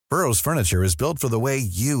Burrow's furniture is built for the way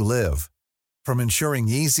you live. From ensuring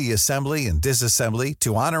easy assembly and disassembly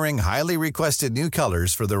to honoring highly requested new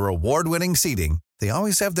colors for their award-winning seating, they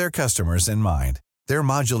always have their customers in mind. Their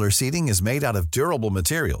modular seating is made out of durable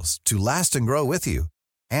materials to last and grow with you.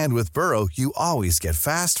 And with Burrow, you always get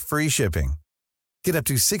fast, free shipping. Get up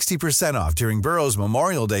to 60% off during Burrow's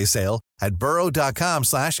Memorial Day sale at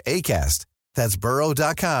burrow.com/ACAST. That's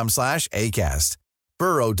burrow.com/ACAST.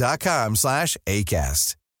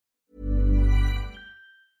 burrow.com/ACAST.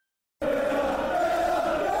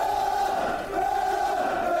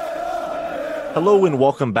 Hello and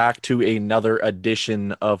welcome back to another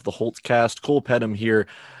edition of the Holtzcast. Cole Pedham here,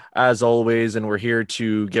 as always, and we're here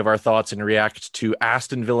to give our thoughts and react to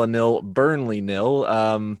Aston Villa 0, Burnley 0.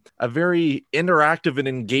 A very interactive and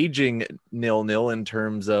engaging 0-0 in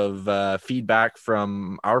terms of feedback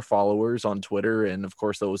from our followers on Twitter and, of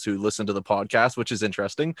course, those who listen to the podcast, which is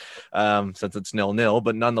interesting since it's 0-0.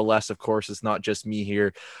 But nonetheless, of course, it's not just me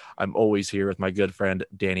here. I'm always here with my good friend,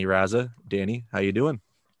 Danny Raza. Danny, how you doing?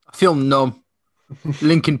 I feel numb.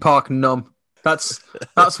 Linkin Park numb. That's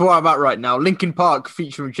where I'm at right now. Linkin Park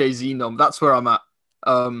featuring Jay-Z numb. That's where I'm at.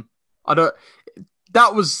 That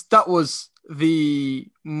was the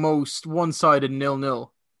most one-sided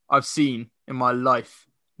 0-0 I've seen in my life.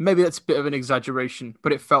 Maybe that's a bit of an exaggeration,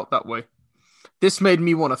 but it felt that way. This made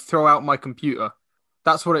me want to throw out my computer.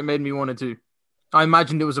 That's what it made me want to do. I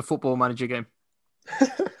imagined it was a Football Manager game.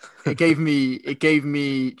 It gave me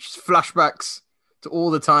just flashbacks to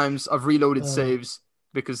all the times I've reloaded saves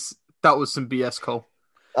because that was some BS, Cole.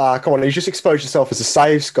 Come on, you just exposed yourself as a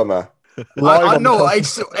save scummer. I know, I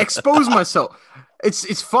expose myself.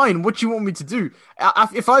 It's fine. What do you want me to do?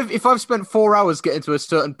 If I've spent 4 hours getting to a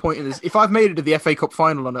certain point in this, if I've made it to the FA Cup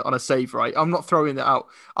final on a save, right, I'm not throwing it out.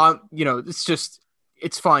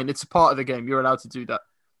 It's fine. It's a part of the game. You're allowed to do that.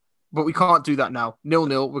 But we can't do that now.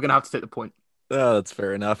 0-0. We're going to have to take the point. That's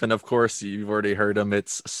fair enough. And of course, you've already heard him.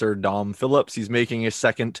 It's Sir Dom Phillips. He's making his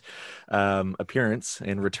second appearance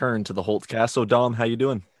and return to the Holtzcast. So, Dom, how you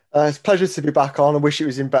doing? It's a pleasure to be back on. I wish it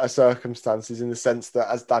was in better circumstances in the sense that,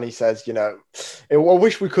 as Danny says, I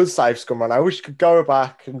wish we could save Scumrun. I wish we could go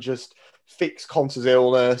back and just fix Conte's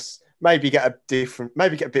illness, maybe get a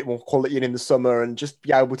bit more quality in the summer and just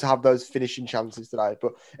be able to have those finishing chances today.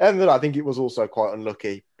 But and then I think it was also quite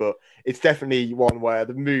unlucky. But it's definitely one where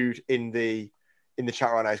the mood in the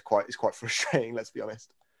chat right now is quite frustrating. Let's be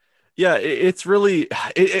honest. Yeah, it's really.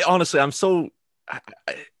 Honestly, I'm so. I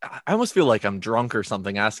almost feel like I'm drunk or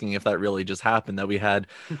something. Asking if that really just happened. That we had.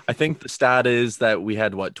 I think the stat is that we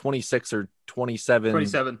had 26 or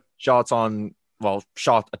 27 shots on. Well,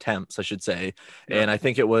 shot attempts, I should say. Yeah. And I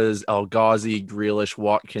think it was El Ghazi, Grealish,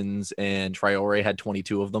 Watkins, and Traore had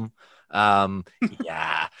 22 of them.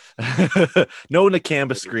 Yeah. No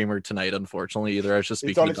Nakamba Screamer tonight, unfortunately, either. I was just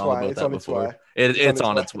speaking to Dom about that before. It's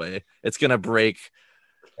on its way. It's going to break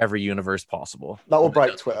every universe possible. That will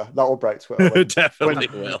break Twitter. It definitely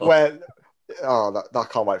will. That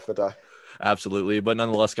can't wait for the day. Absolutely. But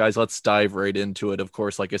nonetheless, guys, let's dive right into it. Of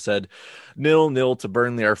course, like I said, 0-0 to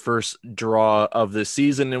Burnley, our first draw of the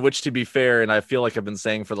season, in which, to be fair, and I feel like I've been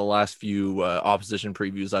saying for the last few opposition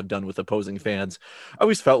previews I've done with opposing fans, I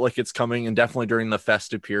always felt like it's coming, and definitely during the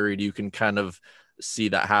festive period, you can kind of see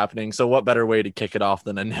that happening. So what better way to kick it off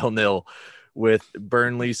than a 0-0 with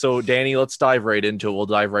Burnley? So, Danny, let's dive right into it. We'll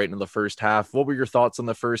dive right into the first half. What were your thoughts on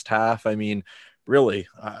the first half? I mean, really,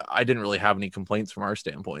 I didn't really have any complaints from our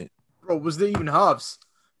standpoint. Bro, was there even halves?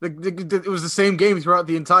 It was the same game throughout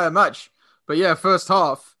the entire match. But yeah, first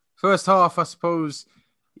half, I suppose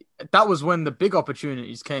that was when the big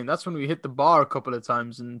opportunities came. That's when we hit the bar a couple of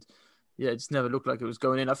times, and yeah, it just never looked like it was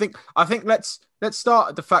going in. I think let's start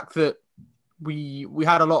at the fact that we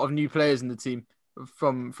had a lot of new players in the team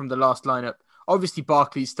from the last lineup. Obviously,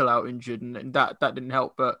 Barkley's still out injured, and that didn't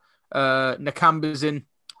help. But Nakamba's in,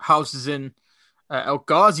 House is in, El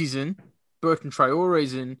Ghazi's in, Bertrand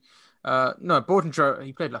Traore's in. Bertrand Traore,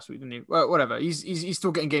 he played last week, didn't he? Well, whatever. He's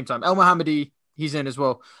still getting game time. El Mohammadi, he's in as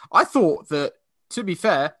well. I thought that, to be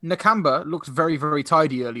fair, Nakamba looked very, very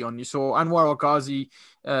tidy early on. You saw Anwar El Ghazi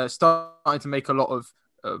starting to make a lot of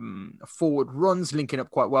forward runs, linking up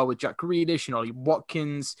quite well with Jack Grealish and Ollie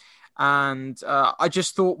Watkins. And I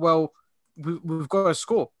just thought, well, we've got to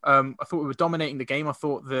score. I thought we were dominating the game. I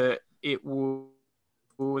thought that it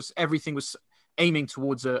was everything was aiming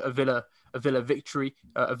towards a Villa victory,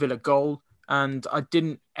 a Villa goal. And I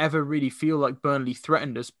didn't ever really feel like Burnley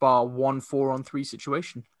threatened us bar 1 4-on-3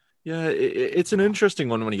 situation. Yeah, it's an interesting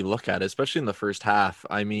one when you look at it, especially in the first half.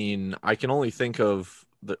 I mean, I can only think of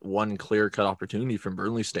the one clear-cut opportunity from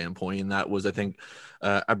Burnley's standpoint, and that was, I think,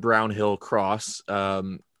 a Brownhill cross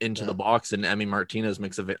into the box, and Emi Martinez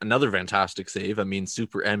makes another fantastic save. I mean,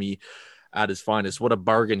 Super Emi at his finest. What a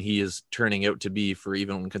bargain he is turning out to be for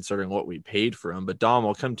even considering what we paid for him. But Dom,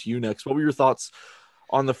 I'll come to you next. What were your thoughts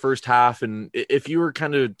on the first half? And if you were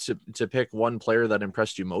kind of to pick one player that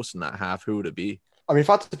impressed you most in that half, who would it be? I mean, if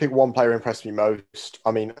I had to pick one player who impressed me most,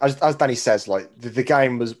 I mean, as Danny says, like the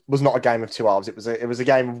game was not a game of two halves. It was a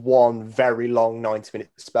game of one very long 90-minute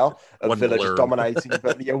spell of Villa just dominating.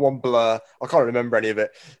 But yeah, one blur. I can't remember any of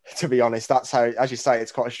it, to be honest. That's how, as you say,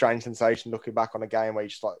 it's quite a strange sensation looking back on a game where you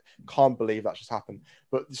just like can't believe that just happened.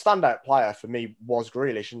 But the standout player for me was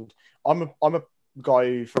Grealish, and I'm a guy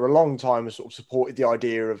who for a long time has sort of supported the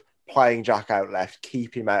idea of playing Jack out left,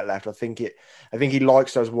 keep him out left. I think he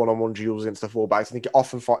likes those one-on-one duels against the fullbacks. I think it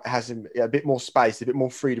often has him a bit more space, a bit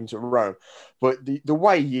more freedom to roam. But the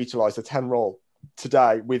way he utilised the 10 role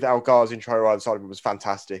today with El Ghazi and Traore either side of him was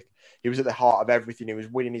fantastic. He was at the heart of everything. He was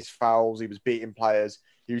winning his fouls. He was beating players.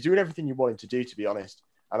 He was doing everything you want him to do, to be honest.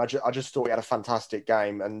 And I just thought he had a fantastic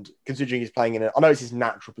game. And considering he's playing I know it's his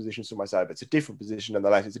natural position, some might say, but it's a different position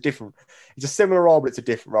nonetheless. It's a similar role, but it's a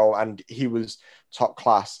different role. And he was top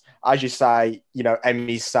class. As you say,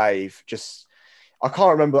 Emi's save, I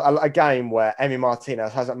can't remember a game where Emi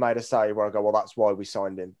Martinez hasn't made a save where I go, well, that's why we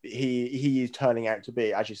signed him. He is turning out to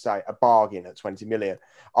be, as you say, a bargain at 20 million.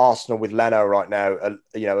 Arsenal with Leno right now,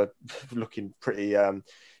 looking pretty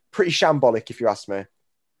shambolic, if you ask me.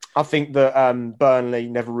 I think that Burnley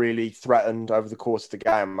never really threatened over the course of the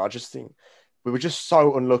game. I just think we were just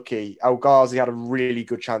so unlucky. El Ghazi had a really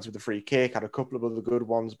good chance with the free kick, had a couple of other good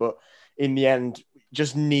ones, but in the end,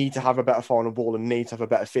 just need to have a better final ball and need to have a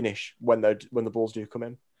better finish when the balls do come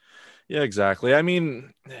in. Yeah, exactly. I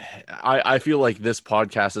mean, I feel like this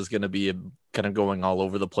podcast is going to be kind of going all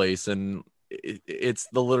over the place, and it's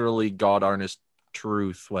the literally God honest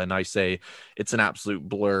truth when I say it's an absolute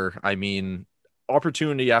blur. I mean,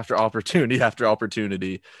 opportunity after opportunity after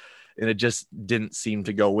opportunity, and it just didn't seem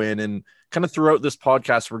to go in. And kind of throughout this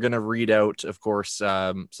podcast, we're going to read out, of course,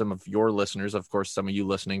 some of your listeners. Of course, some of you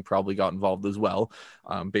listening probably got involved as well,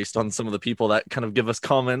 based on some of the people that kind of give us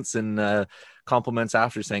comments and compliments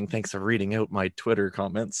after saying thanks for reading out my Twitter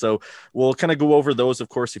comments. So we'll kind of go over those. Of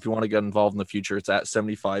course, if you want to get involved in the future, it's at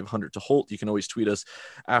 7500 to Holt. You can always tweet us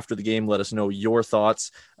after the game. Let us know your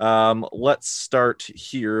thoughts. Let's start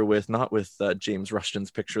here with not with James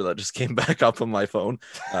Rushton's picture that just came back up on my phone.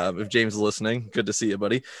 If James is listening, good to see you,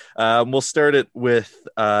 buddy. We'll start it with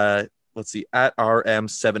let's see, at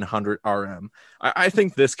RM700RM. I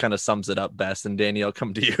think this kind of sums it up best. And Danny, I'll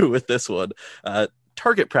come to you with this one.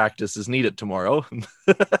 Target practice is needed tomorrow.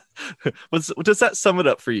 Does that sum it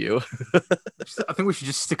up for you? I think we should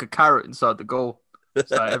just stick a carrot inside the goal.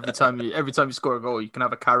 So every time you score a goal, you can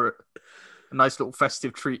have a carrot, a nice little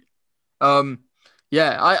festive treat.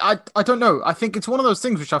 Yeah, I don't know. I think it's one of those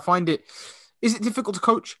things which I find it. Is it difficult to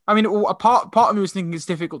coach? I mean, a part of me was thinking it's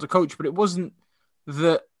difficult to coach, but it wasn't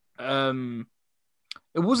that. It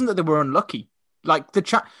wasn't that they were unlucky. Like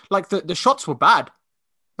the shots were bad.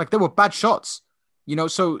 Like they were bad shots.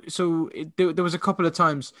 So there was a couple of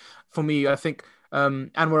times for me, I think,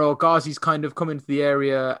 Anwar El Ghazi's kind of come into the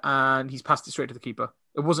area and he's passed it straight to the keeper.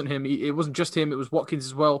 It wasn't him. It wasn't just him. It was Watkins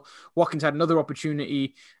as well. Watkins had another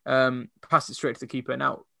opportunity, passed it straight to the keeper.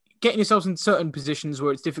 Now, getting yourselves in certain positions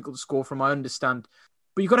where it's difficult to score from, I understand.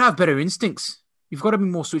 But you've got to have better instincts. You've got to be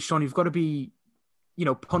more switched on. You've got to be,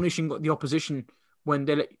 punishing the opposition when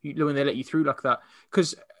they let you through like that.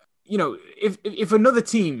 Because, if another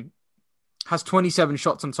team has 27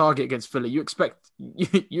 shots on target against Villa, you expect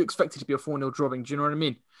it to be a 4-0 drawing. Do you know what I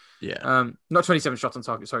mean? Yeah. Not 27 shots on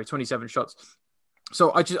target. Sorry, 27 shots.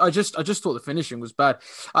 So I just thought the finishing was bad.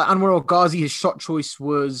 Anwar El Ghazi, his shot choice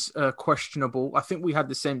was questionable. I think we had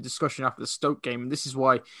the same discussion after the Stoke game, and this is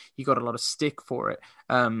why he got a lot of stick for it.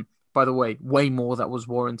 By the way, way more that was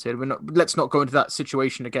warranted. Let's not go into that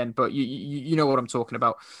situation again, but you know what I'm talking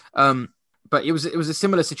about. But it was a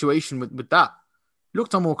similar situation with that.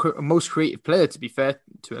 Looked our most creative player, to be fair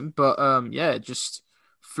to him, but just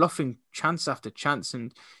fluffing chance after chance,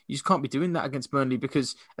 and you just can't be doing that against Burnley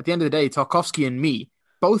because at the end of the day, Tarkowski and me,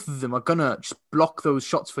 both of them are gonna just block those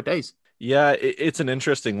shots for days. Yeah, it's an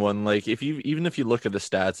interesting one. Like if you look at the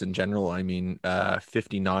stats in general, I mean,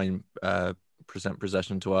 59%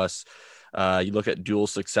 possession to us. You look at duel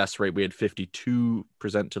success rate, we had 52%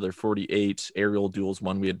 to their 48. Aerial duels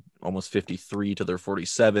won, we had almost 53 to their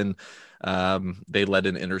 47. They led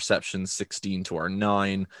in interceptions, 16 to our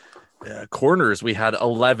 9. corners, we had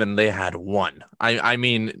 11, they had 1. I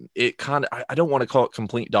mean, it kind of, I don't want to call it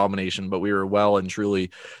complete domination, but we were well and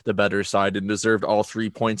truly the better side and deserved all 3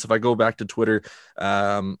 points. If I go back to Twitter,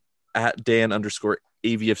 at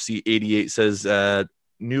Dan_AVFC88 says,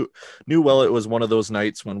 knew well it was one of those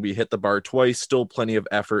nights when we hit the bar twice, still plenty of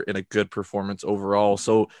effort and a good performance overall.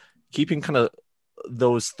 So keeping kind of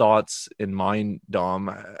those thoughts in mind,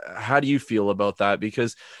 Dom, how do you feel about that?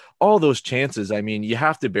 Because all those chances, I mean, you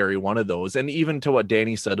have to bury one of those. And even to what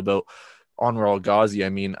Danny said about Anwar El Ghazi, I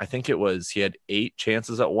mean, I think it was he had 8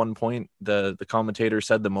 chances at one point. The commentator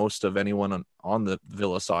said the most of anyone on the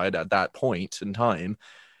Villa side at that point in time.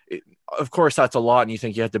 Of course, that's a lot, and you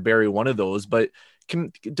think you have to bury one of those, but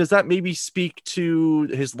does that maybe speak to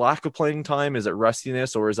his lack of playing time? Is it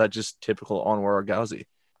rustiness, or is that just typical Anwar El Ghazi?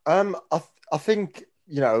 I think,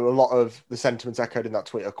 you know, a lot of the sentiments echoed in that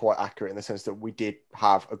tweet are quite accurate in the sense that we did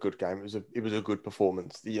have a good game. It was a good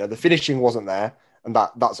performance. You know, the finishing wasn't there, and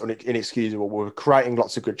that's inexcusable. We were creating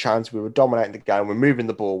lots of good chances. We were dominating the game. We were moving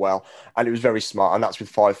the ball well, and it was very smart. And that's with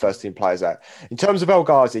 5 first-team players out. In terms of El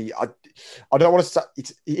Ghazi, I don't want to say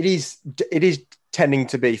it is tending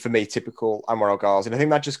to be, for me, typical Anwar El Ghazi, and I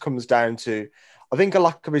think that just comes down to, I think, a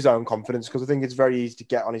lack of his own confidence, because I think it's very easy to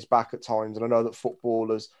get on his back at times, and I know that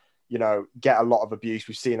footballers, you know, get a lot of abuse.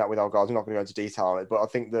 We've seen that with El Ghazi. I'm not going to go into detail on it, but I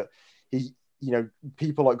think that he, you know,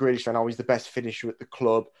 people like Grealish say now he's the best finisher at the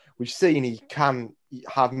club. We've seen he can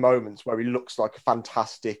have moments where he looks like a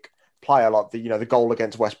fantastic player, like the goal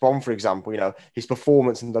against West Brom, for example. You know, his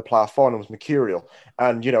performance in the playoff final was mercurial,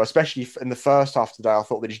 and you know, especially in the first half today, I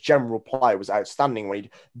thought that his general play was outstanding when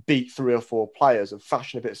he'd beat 3 or 4 players and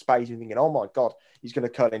fashion a bit of space and thinking, oh my god, he's going to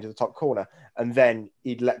curl into the top corner, and then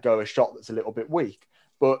he'd let go a shot that's a little bit weak.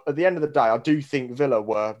 But at the end of the day, I do think Villa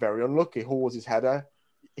were very unlucky. Hawes' header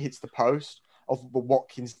hits the post. But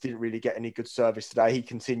Watkins didn't really get any good service today. He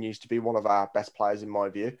continues to be one of our best players in my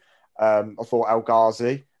view. I thought El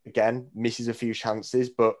Ghazi, again, misses a few chances,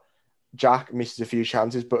 but Jack misses a few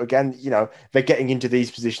chances. But again, you know, they're getting into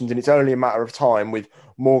these positions, and it's only a matter of time with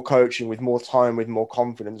more coaching, with more time, with more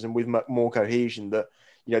confidence, and with more cohesion that,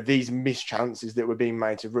 you know, these missed chances that were being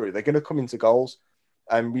made to Root, they're going to come into goals.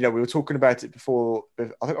 And, you know, we were talking about it before, I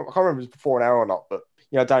can't remember if it was before an hour or not, but,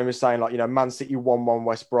 you know, Dan was saying, like, you know, Man City 1-1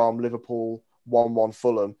 West Brom, Liverpool 1-1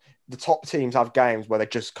 Fulham. The top teams have games where they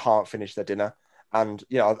just can't finish their dinner. And,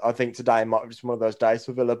 you know, I think today might be just one of those days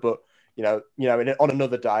for Villa, but, on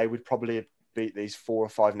another day, we'd probably beat these 4 or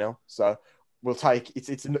 5-0. So we'll take,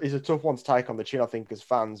 it's a tough one to take on the chin, I think, as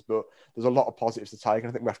fans, but there's a lot of positives to take. And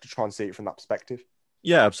I think we have to try and see it from that perspective.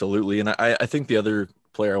 Yeah, absolutely. And I think the other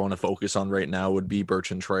player I want to focus on right now would be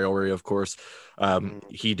Bertrand Traore, of course.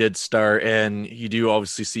 He did start, and you do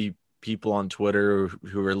obviously see people on Twitter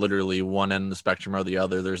who are literally one end of the spectrum or the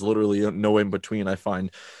other. There's literally no in between, I find,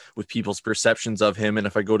 with people's perceptions of him. And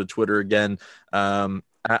if I go to Twitter again,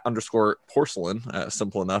 @_porcelain,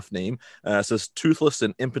 simple enough name, says toothless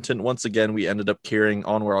and impotent. Once again, we ended up carrying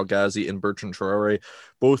Anwar El Ghazi and Bertrand Traore.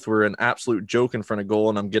 Both were an absolute joke in front of goal,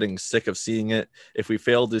 and I'm getting sick of seeing it. If we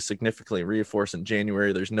fail to significantly reinforce in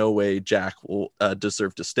January, there's no way Jack will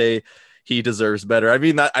deserve to stay. He deserves better. I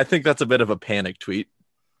mean, I think that's a bit of a panic tweet.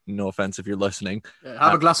 No offense if you're listening.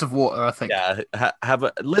 Have a glass of water, I think. Yeah,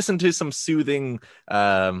 listen to some soothing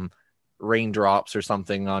raindrops or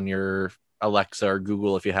something on your Alexa or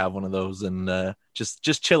Google if you have one of those, and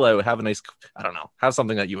just chill out, have a nice, I don't know, have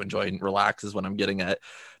something that you enjoy and relax is what I'm getting at.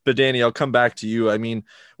 But Danny, I'll come back to you. I mean,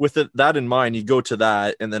 with that in mind, you go to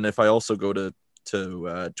that, and then if I also go to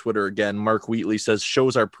Twitter again, Mark Wheatley says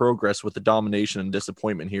shows our progress with the domination and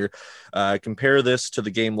disappointment here. Compare this to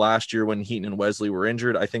the game last year when Heaton and Wesley were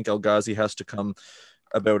injured. I think El Ghazi has come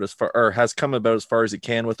about as far as he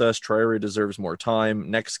can with us. Traore deserves more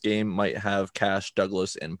time. Next game might have Cash,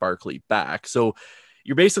 Douglas, and Barkley back. So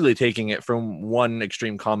you're basically taking it from one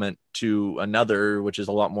extreme comment to another, which is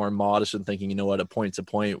a lot more modest and thinking, you know what, a point's a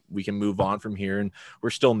point. We can move on from here, and we're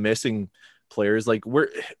still missing players. Like,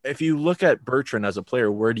 if you look at Bertrand as a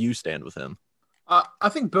player, where do you stand with him? I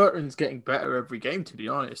think Bertrand's getting better every game, to be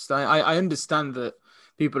honest. I understand that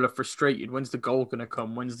people are frustrated. When's the goal going to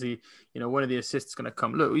come? When's when are the assists going to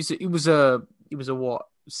come? Look, he was a what,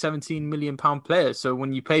 17 million pound player. So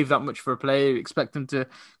when you pay that much for a player, you expect them to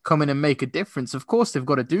come in and make a difference. Of course, they've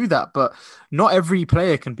got to do that, but not every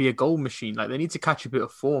player can be a goal machine. Like, they need to catch a bit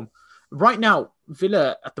of form. Right now,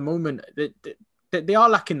 Villa at the moment, they are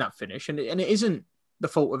lacking that finish, and it isn't the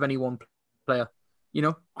fault of any one player. You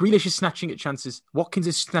know, Grealish is snatching at chances. Watkins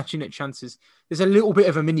is snatching at chances. There's a little bit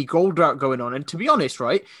of a mini goal drought going on. And to be honest,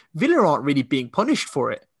 right, Villa aren't really being punished for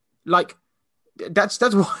it. Like, that's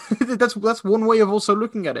one way of also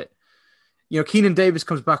looking at it. Keenan Davis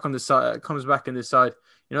comes back on the side, comes back in this side.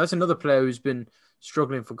 That's another player who's been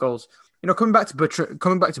struggling for goals. Coming back to Bertrand,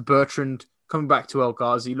 coming back to El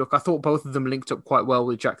Ghazi. Look, I thought both of them linked up quite well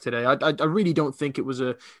with Jack today. I really don't think it was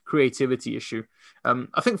a creativity issue.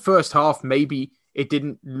 I think first half, maybe it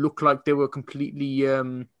didn't look like they were completely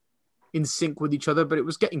in sync with each other, but it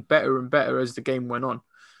was getting better and better as the game went on.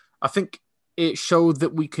 I think it showed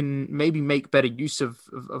that we can maybe make better use of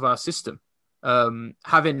our system.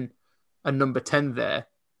 Having a number 10 there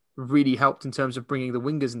really helped in terms of bringing the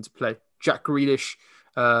wingers into play. Jack Grealish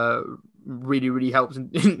really, really helped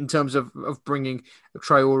in terms of bringing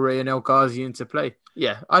Traore and El Ghazi into play.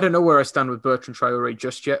 Yeah, I don't know where I stand with Bertrand Traore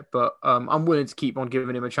just yet, but I'm willing to keep on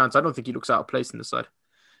giving him a chance. I don't think he looks out of place in the side.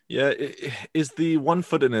 Yeah, is the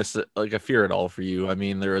one-footedness like a fear at all for you? I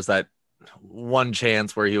mean, there was that one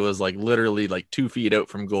chance where he was like literally like 2 feet out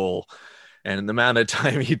from goal, and the amount of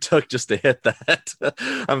time he took just to hit that,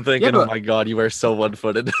 I'm thinking, oh my God, you are so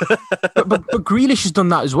one-footed. but Grealish has done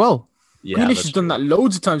that as well. Yeah, Grealish has done that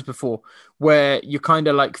loads of times before, where you kind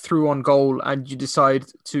of like through on goal and you decide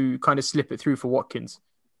to kind of slip it through for Watkins.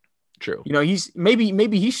 True. He's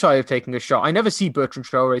maybe he's shy of taking a shot. I never see Bertrand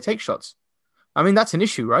Traore take shots. I mean, that's an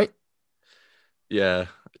issue, right? Yeah.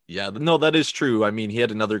 No, that is true. I mean, he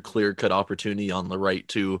had another clear-cut opportunity on the right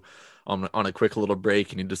too, on a quick little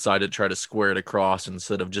break, and he decided to try to square it across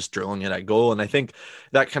instead of just drilling it at goal. And I think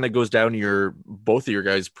that kind of goes down to both of your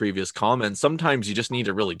guys' previous comments. Sometimes you just need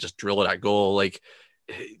to really just drill it at goal. Like,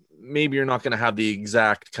 maybe you're not going to have the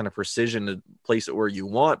exact kind of precision to place it where you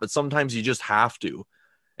want, but sometimes you just have to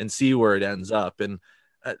and see where it ends up. And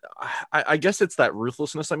I guess it's that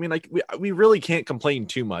ruthlessness. I mean, like we really can't complain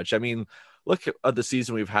too much. I mean, look at the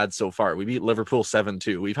season we've had so far. We beat Liverpool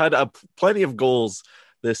 7-2. We've had plenty of goals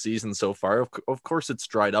this season so far. Of course, it's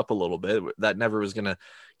dried up a little bit. That never was going to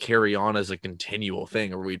carry on as a continual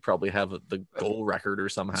thing, or we'd probably have the goal record or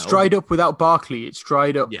somehow. It's dried up without Barkley. It's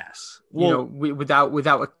dried up. Yes. Well,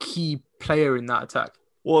 without a key player in that attack.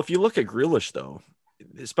 Well, if you look at Grealish, though,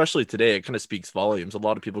 especially today, it kind of speaks volumes. A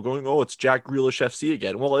lot of people going, oh, it's Jack Grealish FC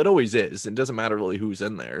again. Well, it always is. It doesn't matter really who's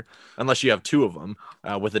in there, unless you have two of them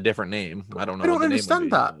with a different name. I don't know. I don't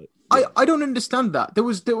understand that. I don't understand that. There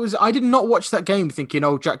was. I did not watch that game thinking,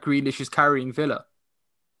 oh, Jack Grealish is carrying Villa.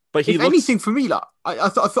 But anything for me, like I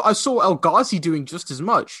thought I saw El Ghazi doing just as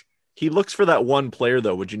much. He looks for that one player,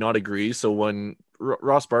 though. Would you not agree? So when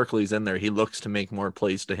Ross Barkley's in there, he looks to make more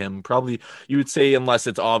plays to him. Probably, you would say, unless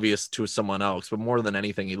it's obvious to someone else. But more than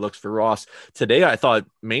anything, he looks for Ross. Today, I thought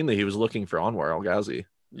mainly he was looking for Anwar El Ghazi.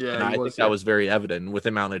 Yeah, and I think that was very evident with the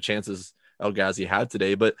amount of chances El Ghazi had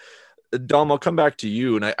today. But Dom, I'll come back to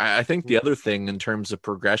you. And I think the other thing in terms of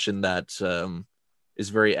progression that is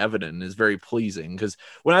very evident and is very pleasing, because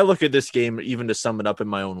when I look at this game, even to sum it up in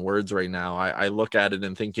my own words right now, I look at it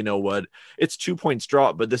and think, you know what, it's 2 points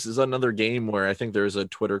drop, but this is another game where I think there's a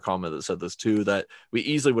Twitter comment that said this too, that we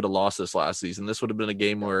easily would have lost this last season. This would have been a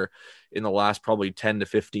game where in the last probably 10 to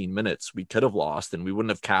 15 minutes, we could have lost and we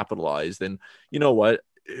wouldn't have capitalized. And you know what?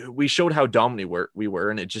 We showed how dominant we were,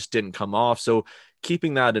 and it just didn't come off. So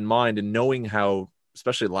keeping that in mind and knowing how,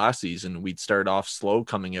 especially last season, we'd start off slow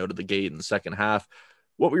coming out of the gate in the second half.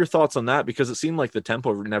 What were your thoughts on that? Because it seemed like the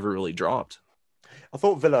tempo never really dropped. I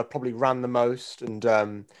thought Villa probably ran the most and,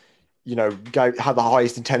 had the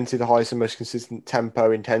highest intensity, the highest and most consistent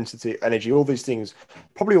tempo, intensity, energy, all these things,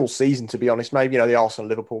 probably all season, to be honest. Maybe, the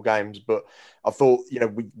Arsenal-Liverpool games, but I thought,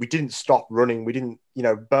 we didn't stop running. We didn't,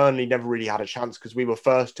 Burnley never really had a chance because we were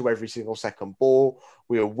first to every single second ball.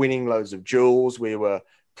 We were winning loads of duels. We were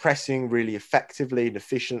pressing really effectively and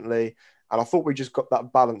efficiently. And I thought we just got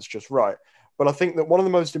that balance just right. But I think that one of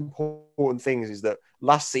the most important things is that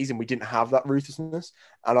last season we didn't have that ruthlessness.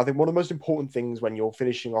 And I think one of the most important things when you're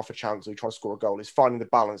finishing off a chance or you're trying to score a goal is finding the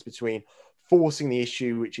balance between forcing the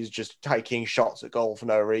issue, which is just taking shots at goal for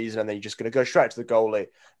no reason, and then you're just going to go straight to the goalie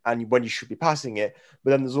and when you should be passing it.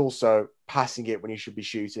 But then there's also passing it when you should be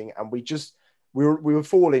shooting. And we were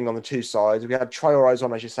falling on the two sides. We had Traore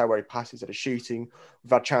on, as you say, where he passes instead of shooting.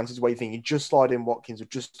 We've had chances where you think you just slide in Watkins or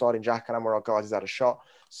just slide in Jack and where our guys has had a shot.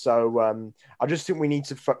 So I just think we need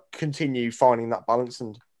to continue finding that balance.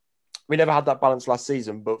 And we never had that balance last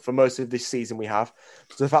season, but for most of this season we have.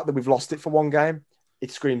 So the fact that we've lost it for one game, it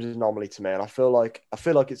screams an anomaly to me. And I feel like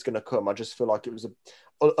it's going to come. I just feel like it was an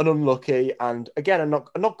unlucky and, again,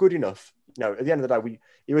 not good enough. At the end of the day,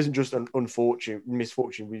 it wasn't just an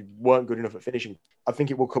misfortune. We weren't good enough at finishing. I think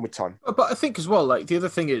it will come with time. But I think as well, like the other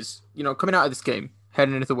thing is, coming out of this game,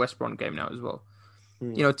 heading into the West Brom game now as well.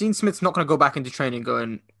 Dean Smith's not going to go back into training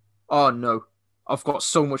going, oh no, I've got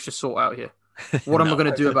so much to sort out here. What am I No.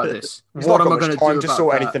 going to do about this? He's What not am I got going much to do time to about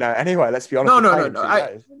sort that? anything out anyway. Let's be honest. No, we're no, paying no, him no.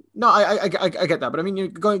 2 days. No, I get that, but I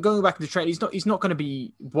mean, going back to the train, he's not going to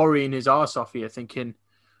be worrying his arse off here, thinking,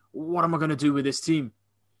 "What am I going to do with this team?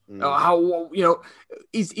 How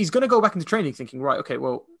he's going to go back into training, thinking, right, okay,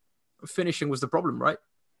 well, finishing was the problem, right?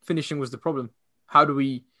 Finishing was the problem. How do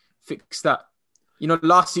we fix that?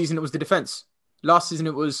 Last season it was the defense. Last season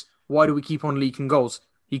it was why do we keep on leaking goals?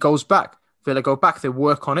 He goes back. Villa go back. They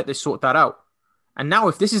work on it. They sort that out. And now,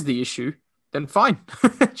 if this is the issue, then fine. Do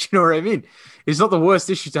you know what I mean? It's not the worst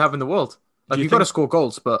issue to have in the world. Like, you've got to score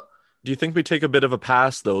goals, but... Do you think we take a bit of a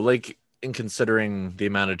pass, though? Like, in considering the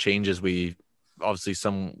amount of changes obviously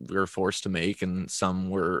some we were forced to make and some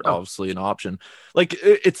were obviously an option. Like,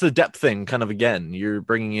 it's the depth thing, kind of, again. You're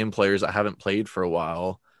bringing in players that haven't played for a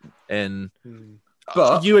while, and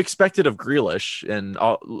but you expected of Grealish, and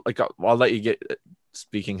I'll let you get...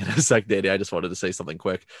 Speaking in a sec, Danny, I just wanted to say something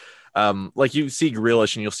quick. Like, you see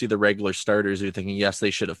Grealish and you'll see the regular starters, you're thinking, yes,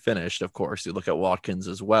 they should have finished. Of course, you look at Watkins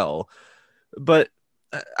as well. But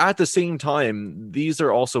at the same time, these are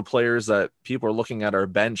also players that people are looking at our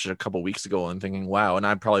bench a couple weeks ago and thinking, wow, and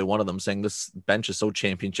I'm probably one of them saying this bench is so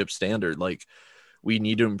championship standard. Like, we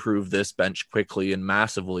need to improve this bench quickly and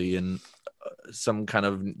massively in some kind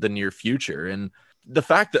of the near future. And the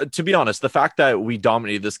fact that, to be honest, the fact that we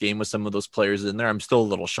dominated this game with some of those players in there, I'm still a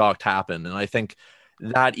little shocked happened. And I think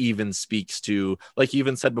that even speaks to, like you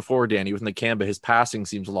even said before, Danny, with Nakamba, his passing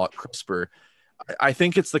seems a lot crisper. I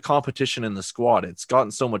think it's the competition in the squad. It's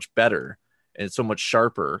gotten so much better and so much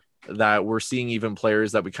sharper that we're seeing even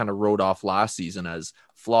players that we kind of wrote off last season as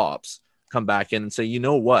flops come back in and say, you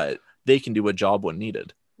know what, they can do a job when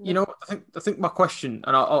needed. I think my question,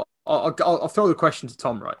 and I'll throw the question to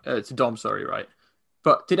Tom, right? To Dom, sorry, right?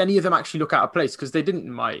 But did any of them actually look out of place? Because they didn't,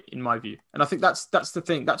 in my view. And I think that's the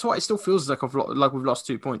thing. That's why it still feels like we've lost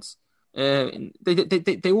 2 points.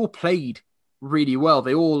 They all played really well.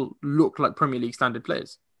 They all look like Premier League standard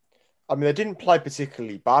players. I mean, they didn't play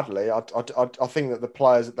particularly badly. I think that the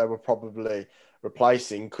players that they were probably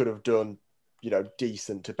replacing could have done,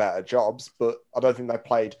 decent to better jobs. But I don't think they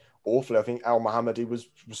played awfully. I think El Mohammadi was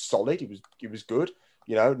solid. He was good.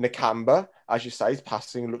 Nakamba, as you say, his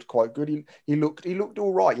passing looked quite good. He looked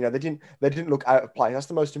all right. They didn't look out of place. That's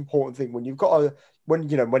the most important thing. When you've got when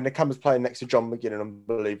Nakamba's playing next to John McGinn, an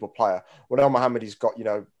unbelievable player. When El Mohammadi's got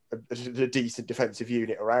a decent defensive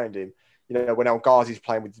unit around him. When El Ghazi's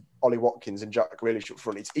playing with Ollie Watkins and Jack Grealish up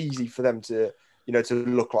front, it's easy for them to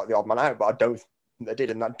look like the odd man out. But I don't think they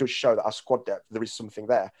did, and that does show that our squad depth, there is something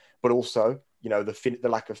there. But also, the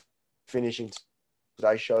lack of finishing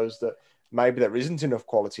today shows that maybe there isn't enough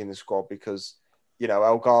quality in the squad because,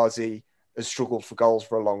 El Ghazi has struggled for goals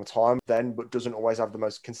for a long time but doesn't always have the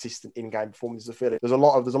most consistent in-game performances. I feel there's a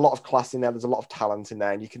lot of class in there. There's a lot of talent in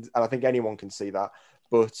there, and I think anyone can see that.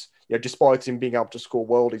 But despite him being able to score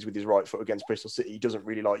worldies with his right foot against Bristol City, he doesn't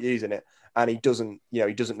really like using it, and he doesn't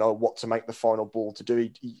know what to make the final ball to do.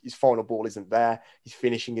 His final ball isn't there. His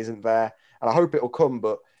finishing isn't there, and I hope it'll come.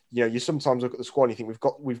 But you sometimes look at the squad and you think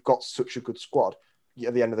we've got such a good squad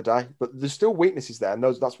at the end of the day, but there's still weaknesses there, and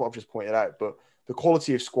that's what I've just pointed out. But the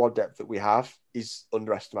quality of squad depth that we have is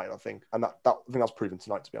underestimated, I think, and I think that's proven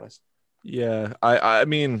tonight, to be honest. Yeah, I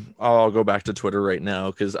mean, I'll go back to Twitter right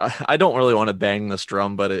now because I don't really want to bang this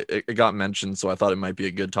drum, but it got mentioned, so I thought it might be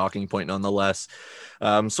a good talking point nonetheless.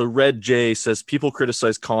 So Red J says, people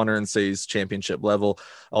criticize Connor and say he's championship level.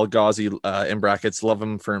 El Ghazi, in brackets, love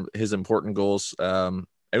him for his important goals.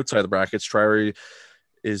 Outside the brackets, Traore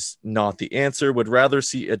is not the answer. Would rather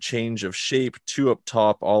see a change of shape. 2 up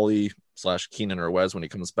top, Ollie/Keenan or Wes when he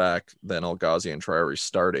comes back, than El Ghazi and Traore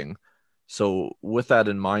starting. So with that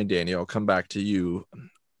in mind, Danny, I'll come back to you.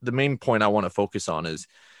 The main point I want to focus on is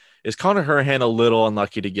Connor Hurahan a little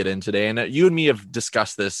unlucky to get in today? And you and me have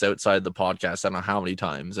discussed this outside the podcast, I don't know how many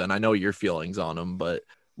times, and I know your feelings on him, but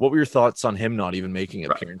what were your thoughts on him not even making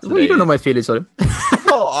an appearance today? Well, you don't know my feelings on him.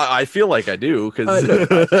 Well, I feel like I do because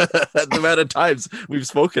the amount of times we've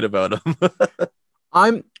spoken about him.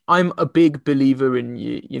 I'm a big believer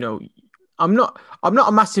in I'm not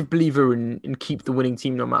a massive believer in keep the winning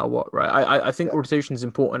team no matter what, right? I think rotation is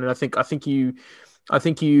important, and I think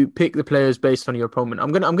you pick the players based on your opponent.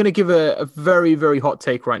 I'm gonna give a very, very hot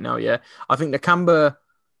take right now. Yeah, I think Nakamba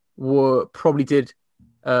probably did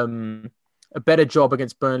a better job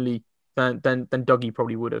against Burnley than Dougie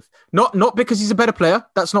probably would have. Not because he's a better player.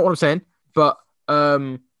 That's not what I'm saying. But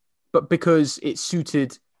because it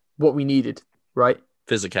suited what we needed, right?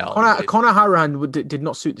 Physicality. Connor Hurahan did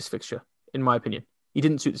not suit this fixture, in my opinion. He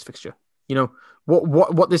didn't suit this fixture.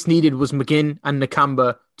 What this needed was McGinn and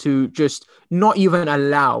Nakamba to just not even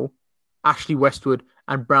allow Ashley Westwood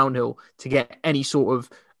and Brownhill to get any sort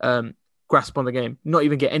of grasp on the game, not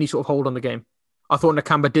even get any sort of hold on the game. I thought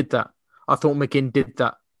Nakamba did that. I thought McGinn did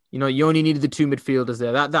that. You know, you only needed the two midfielders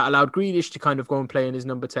there. That allowed Grealish to kind of go and play in his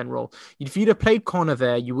number 10 role. If you'd have played Connor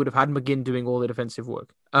there, you would have had McGinn doing all the defensive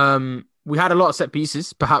work. We had a lot of set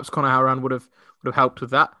pieces. Perhaps Connor Howard would have helped with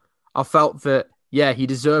that. I felt that, yeah, he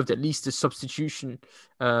deserved at least a substitute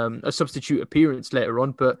appearance later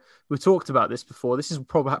on. But we talked about this before. This is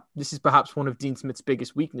perhaps one of Dean Smith's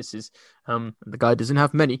biggest weaknesses. The guy doesn't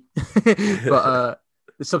have many, but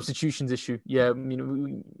the substitutions issue. Yeah, you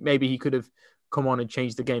know, maybe he could have come on and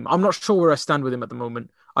change the game. I'm not sure where I stand with him at the moment.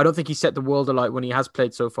 I don't think he set the world alight when he has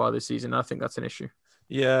played so far this season. I think that's an issue.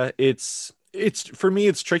 Yeah, it's for me,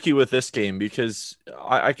 it's tricky with this game because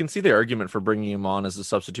I can see the argument for bringing him on as a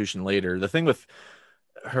substitution later. The thing with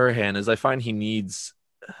Hurahan is I find he needs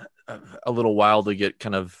a little while to get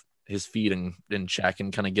kind of his feet in check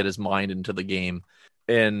and kind of get his mind into the game.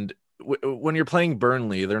 And when you're playing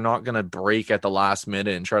Burnley, they're not going to break at the last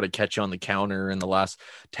minute and try to catch you on the counter in the last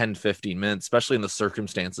 10, 15 minutes, especially in the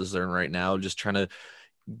circumstances they're in right now, just trying to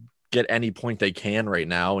get any point they can right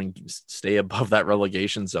now and stay above that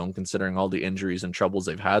relegation zone, considering all the injuries and troubles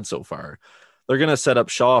they've had so far. They're going to set up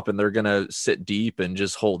shop and they're going to sit deep and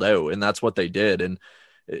just hold out. And that's what they did. And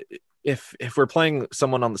if we're playing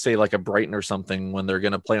someone on the, say, like a Brighton or something, when they're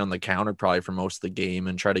going to play on the counter probably for most of the game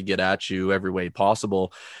and try to get at you every way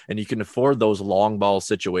possible, and you can afford those long ball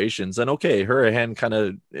situations, then okay, Hurahan kind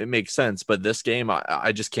of, it makes sense. But this game,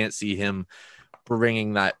 I just can't see him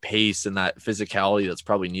bringing that pace and that physicality that's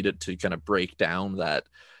probably needed to kind of break down that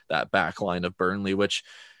back line of Burnley, which,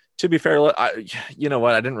 to be fair, you know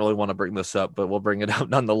what, I didn't really want to bring this up, but we'll bring it up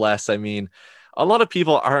nonetheless. I mean, a lot of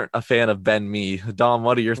people aren't a fan of Ben Mee. Dom,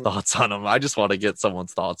 what are your thoughts on him? I just want to get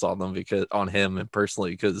someone's thoughts on them, on him and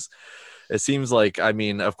personally, because it seems like, I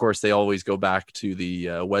mean, of course they always go back to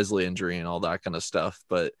the Wesley injury and all that kind of stuff,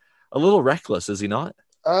 but a little reckless, is he not?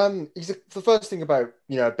 The first thing about,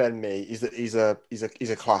 you know, Ben Mee is that he's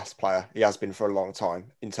a class player. He has been for a long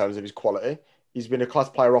time in terms of his quality. He's been a class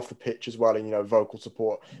player off the pitch as well, and, you know, vocal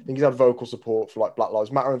support. I think he's had vocal support for like Black Lives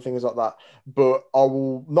Matter and things like that. But I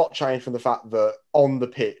will not change from the fact that on the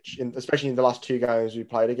pitch, especially in the last two games we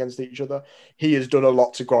played against each other, he has done a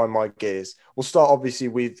lot to grind my gears. We'll start obviously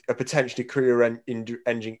with a potentially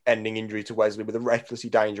career-ending injury to Wesley with a recklessly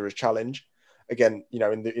dangerous challenge. Again, you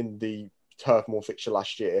know, in the Turf Moor fixture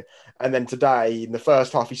last year, and then today in the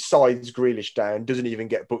first half he sides Grealish down, doesn't even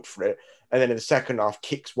get booked for it, and then in the second half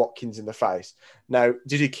kicks Watkins in the face. Now,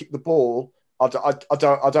 did he kick the ball? I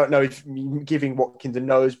don't know if giving Watkins a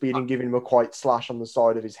nosebleed and giving him a quite slash on the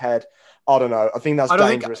side of his head. I don't know. I think that's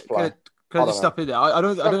dangerous play. Can I just stop it there? I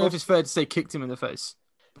don't know if it's fair to say kicked him in the face,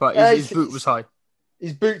 but his boot was high.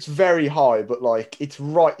 His boot's very high, but like it's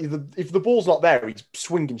right. If the ball's not there, he's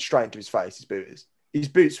swinging straight into his face. His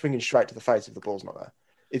boot's swinging straight to the face if the ball's not there.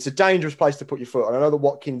 It's a dangerous place to put your foot. And I know that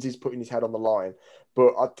Watkins is putting his head on the line,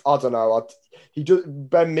 but I don't know.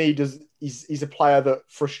 Ben Mee does. He's a player that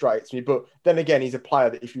frustrates me. But then again, he's a player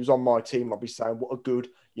that if he was on my team, I'd be saying what a good,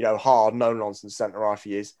 you know, hard, no nonsense centre half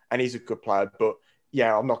he is, and he's a good player. But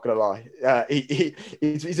yeah, I'm not gonna lie.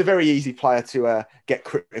 He's a very easy player to get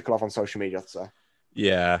critical of on social media, I'd say.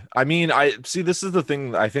 Yeah, I mean, I see. This is the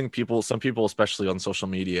thing. I think some people, especially on social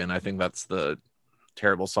media, and I think that's the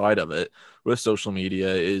terrible side of it with social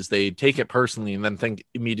media, is they take it personally and then think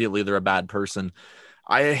immediately they're a bad person.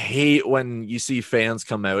 I hate when you see fans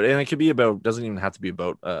come out, and it could be about, doesn't even have to be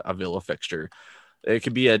about a Villa fixture. It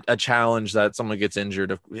could be a challenge that someone gets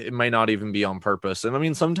injured. It might not even be on purpose. And I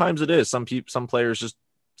mean, sometimes it is. Some players just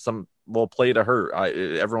will play to hurt.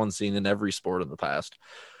 Everyone's seen in every sport in the past.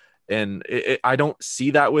 And I don't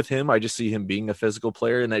see that with him. I just see him being a physical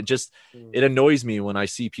player. And it annoys me when I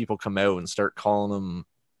see people come out and start calling him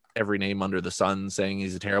every name under the sun, saying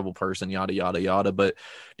he's a terrible person, yada, yada, yada. But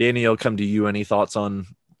Danny, I'll come to you. Any thoughts on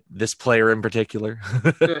this player in particular?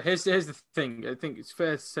 Here's the thing. I think it's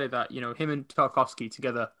fair to say that, you know, him and Tarkowski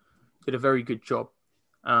together did a very good job.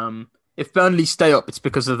 If Burnley stay up, it's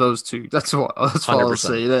because of those two. That's what I'll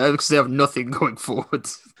say. Because they have nothing going forward.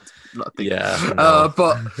 Nothing. Yeah. No.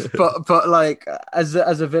 But like as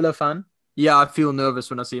a Villa fan, yeah, I feel nervous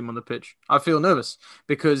when I see him on the pitch. I feel nervous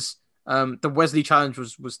because the Wesley challenge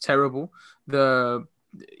was terrible.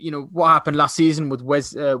 You know what happened last season with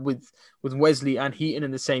Wesley and Heaton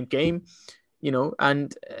in the same game, you know,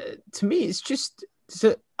 and to me it's just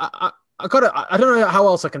I don't know how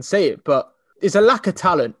else I can say it, but it's a lack of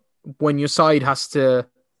talent when your side has to,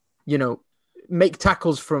 you know, make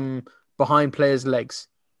tackles from behind players' legs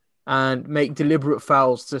and make deliberate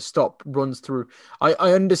fouls to stop runs through. I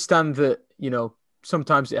understand that, you know,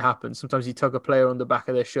 sometimes it happens. Sometimes you tug a player on the back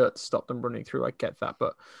of their shirt to stop them running through. I get that,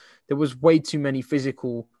 but there was way too many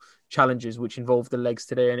physical challenges which involved the legs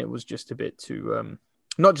today, and it was just a bit too.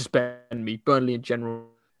 Not just Burnley in general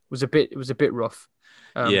was a bit rough.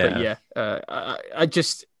 But yeah,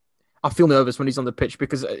 I feel nervous when he's on the pitch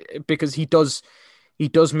because he does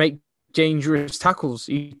make dangerous tackles.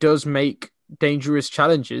 He does make dangerous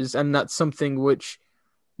challenges, and that's something which,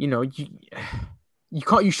 you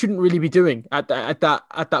shouldn't really be doing at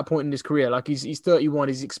that point in his career. Like he's 31,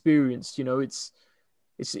 he's experienced.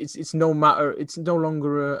 It's no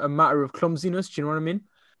longer a matter of clumsiness. Do you know what I mean?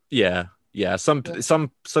 Yeah. Yeah, some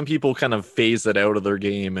people kind of phase it out of their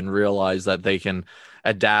game and realize that they can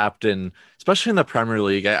adapt, and especially in the Premier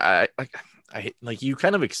League, I like, you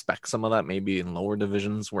kind of expect some of that maybe in lower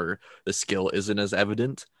divisions where the skill isn't as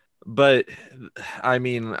evident. But I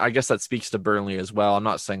mean, I guess that speaks to Burnley as well. I'm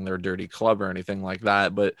not saying they're a dirty club or anything like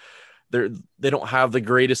that, but they don't have the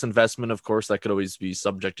greatest investment. Of course, that could always be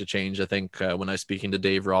subject to change. I think when I was speaking to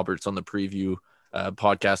Dave Roberts on the preview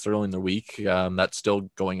podcast early in the week, that's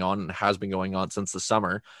still going on and has been going on since the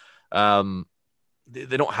summer.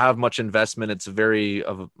 They don't have much investment. It's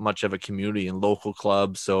much of a community and local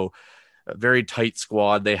club, so a very tight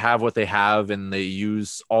squad. They have what they have, and they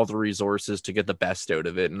use all the resources to get the best out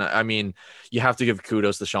of it. And I mean, you have to give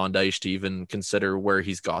kudos to Sean Dyche to even consider where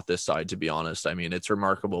he's got this side, to be honest. I mean, it's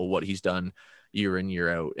remarkable what he's done year in,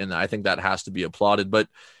 year out, and I think that has to be applauded. But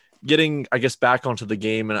getting, I guess, back onto the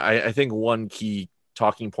game, and I think one key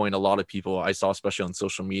talking point a lot of people I saw, especially on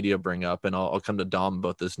social media, bring up, and I'll come to Dom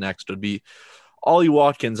about this next, would be Ollie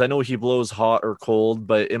Watkins. I know he blows hot or cold,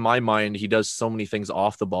 but in my mind, he does so many things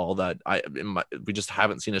off the ball that we just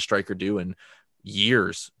haven't seen a striker do in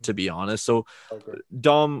years, to be honest. So,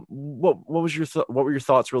 Dom, what were your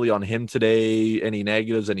thoughts really on him today? Any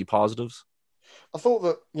negatives? Any positives? I thought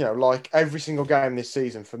that, like every single game this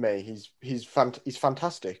season for me, he's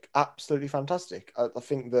fantastic, absolutely fantastic. I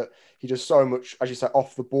think that he does so much, as you say,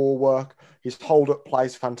 off the ball work. His hold up play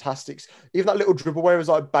is fantastic. Even that little dribble where he was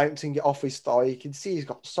like bouncing it off his thigh, you can see he's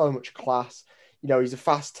got so much class. He's a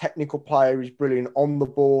fast technical player. He's brilliant on the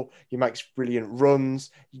ball. He makes brilliant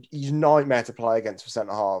runs. He's a nightmare to play against for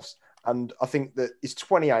centre halves. And I think that it's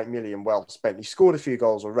 28 million well spent. He scored a few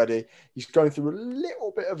goals already. He's going through a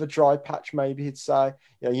little bit of a dry patch, maybe he'd say.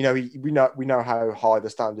 We know how high the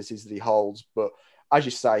standards is that he holds. But as you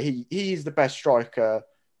say, he is the best striker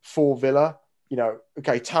for Villa.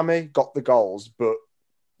 Okay, Tammy got the goals, but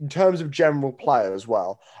in terms of general player as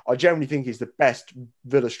well, I generally think he's the best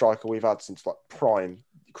Villa striker we've had since like prime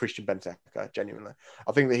Christian Benteke. Genuinely,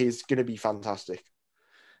 I think that he's going to be fantastic.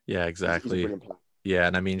 Yeah, exactly. He's a brilliant player. Yeah,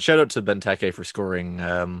 and I mean, shout out to Benteke for scoring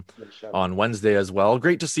on Wednesday as well.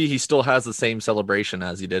 Great to see he still has the same celebration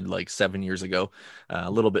as he did like 7 years ago.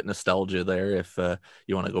 A little bit nostalgia there if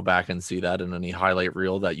you want to go back and see that in any highlight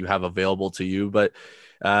reel that you have available to you. But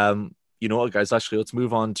you know what, guys, actually, let's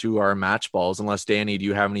move on to our match balls. Unless, Danny, do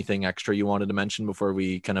you have anything extra you wanted to mention before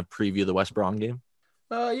we kind of preview the West Brom game?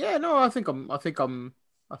 Yeah, no, I think I'm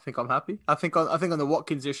happy. I think on the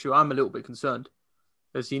Watkins issue, I'm a little bit concerned.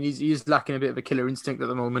 Because he is lacking a bit of a killer instinct at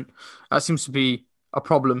the moment. That seems to be a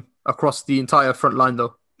problem across the entire front line,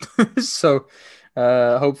 though. So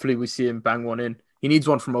hopefully we see him bang one in. He needs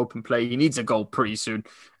one from open play. He needs a goal pretty soon.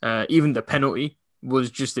 Even the penalty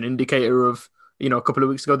was just an indicator of, a couple of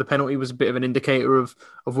weeks ago, the penalty was a bit of an indicator of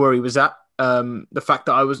where he was at. The fact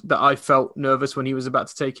that I felt nervous when he was about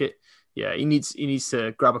to take it. Yeah, he needs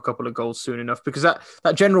to grab a couple of goals soon enough, because that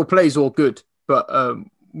general play is all good, but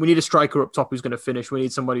we need a striker up top who's going to finish. We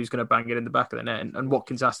need somebody who's going to bang it in the back of the net, and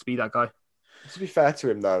Watkins has to be that guy. To be fair to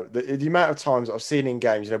him, though, the amount of times I've seen in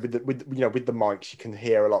games, with the mics, you can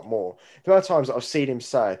hear a lot more. The amount of times that I've seen him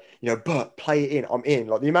say, but play it in, I'm in.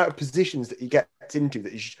 Like the amount of positions that he gets into,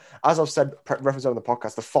 that he's, as I've said, referenced on the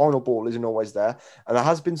podcast, the final ball isn't always there, and there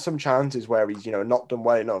has been some chances where he's not done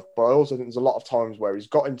well enough. But I also think there's a lot of times where he's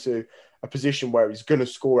got into a position where he's going to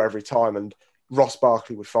score every time, and Ross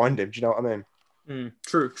Barkley would find him. Do you know what I mean?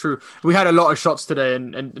 True. We had a lot of shots today,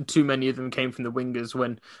 and too many of them came from the wingers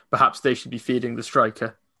when perhaps they should be feeding the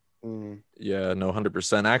striker. Yeah, no,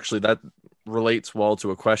 100%. Actually, that relates well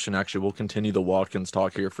to a question. Actually, we'll continue the Watkins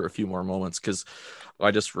talk here for a few more moments because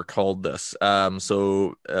I just recalled this.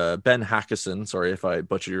 So Ben Hackison, sorry if I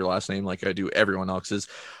butchered your last name like I do everyone else's.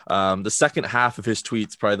 The second half of his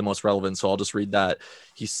tweet's probably the most relevant, so I'll just read that.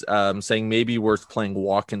 He's saying maybe worth playing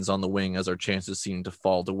Watkins on the wing as our chances seem to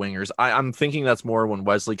fall to wingers. I'm thinking that's more when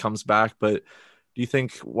Wesley comes back, but do you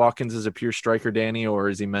think Watkins is a pure striker, Danny, or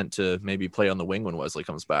is he meant to maybe play on the wing when Wesley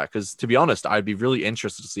comes back? Because to be honest, I'd be really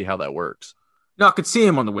interested to see how that works. No, I could see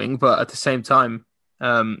him on the wing, but at the same time,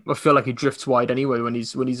 I feel like he drifts wide anyway when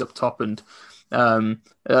he's up top. And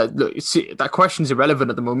look, see, that question's irrelevant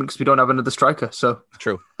at the moment because we don't have another striker. So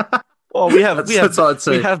true. Well, we have that's all I'd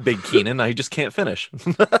say. We have Big Keenan. He just can't finish.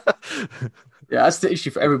 Yeah, that's the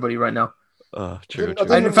issue for everybody right now. True.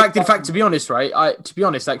 And in fact, to be honest,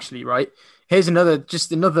 actually, here's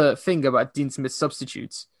another thing about Dean Smith's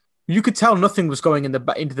substitutes. You could tell nothing was going into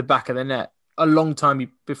the back of the net a long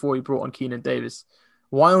time before he brought on Keenan Davis.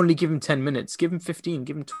 Why only give him 10 minutes? Give him 15.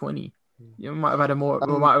 Give him 20. You might have had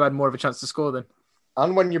more of a chance to score then.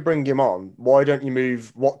 And when you bring him on, why don't you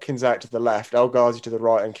move Watkins out to the left, El Ghazi to the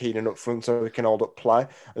right, and Keenan up front so they can hold up play,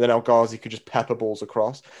 and then El Ghazi could just pepper balls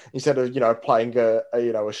across instead of playing a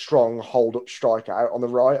strong hold up striker out on the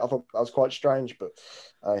right. I thought that was quite strange, but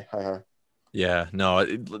hey. Yeah, no,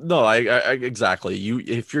 I exactly.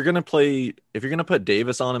 If you're gonna put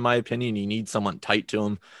Davis on, in my opinion, you need someone tight to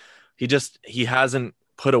him. He hasn't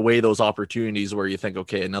put away those opportunities where you think,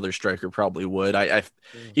 okay, another striker probably would.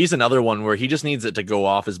 He's another one where he just needs it to go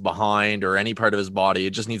off his behind or any part of his body.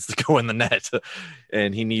 It just needs to go in the net,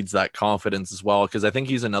 and he needs that confidence as well. Because I think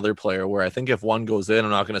he's another player where I think if one goes in,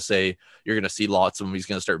 I'm not going to say you're going to see lots of them. He's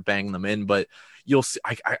going to start banging them in, but you'll see.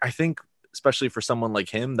 I think especially for someone like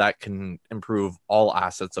him, that can improve all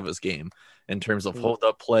assets of his game in terms of hold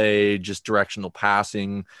up play, just directional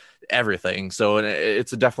passing, everything. So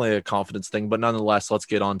it's definitely a confidence thing, but nonetheless, let's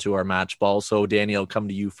get on to our match ball. So Danny, I'll come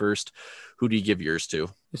to you first. Who do you give yours to?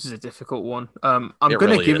 This is a difficult one. I'm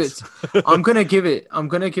going to give it to Anwar. I'm going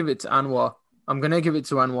to give it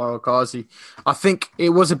to Anwar El Ghazi. I think it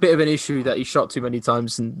was a bit of an issue that he shot too many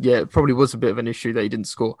times, and yeah, it probably was a bit of an issue that he didn't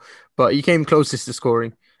score, but he came closest to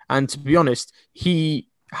scoring. And to be honest, he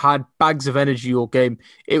had bags of energy all game.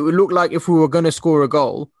 It would look like if we were going to score a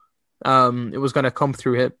goal, it was going to come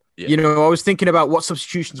through him. Yeah. I was thinking about what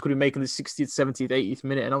substitutions could we make in the 60th, 70th, 80th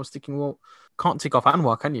minute, and I was thinking, well, can't take off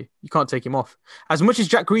Anwar, can you? You can't take him off. As much as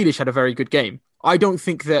Jack Grealish had a very good game, I don't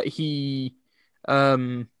think that he,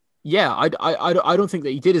 I don't think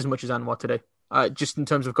that he did as much as Anwar today. Just in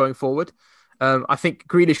terms of going forward, I think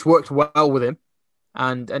Grealish worked well with him,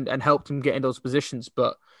 and helped him get in those positions,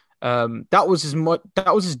 but. That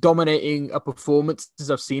was as dominating a performance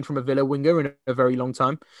as I've seen from a Villa winger in a very long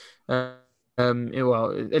time.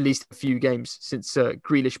 At least a few games since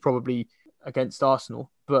Grealish probably against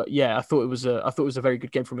Arsenal. But yeah, I thought it was a very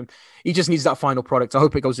good game from him. He just needs that final product. I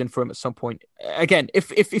hope it goes in for him at some point. Again,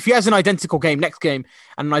 if he has an identical game next game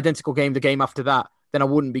and an identical game the game after that, then I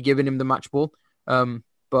wouldn't be giving him the match ball.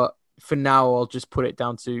 But for now, I'll just put it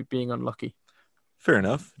down to being unlucky. Fair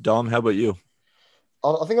enough. Dom, how about you?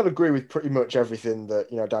 I think I'd agree with pretty much everything that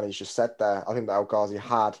Danny's just said there. I think that El Ghazi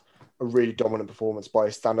had a really dominant performance by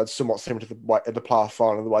his standards, somewhat similar to the playoff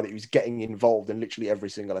final, the way that he was getting involved in literally every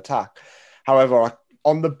single attack. However,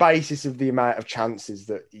 on the basis of the amount of chances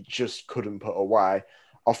that he just couldn't put away,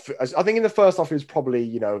 I think in the first half he was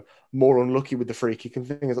probably more unlucky with the free kick and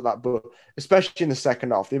things like that. But especially in the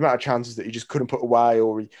second half, the amount of chances that he just couldn't put away,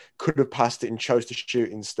 or he could have passed it and chose to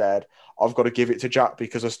shoot instead, I've got to give it to Jack,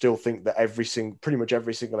 because I still think that pretty much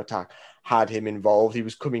every single attack had him involved. He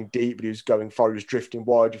was coming deep, but he was going far. He was drifting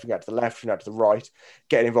wide, drifting out to the left, drifting out to the right,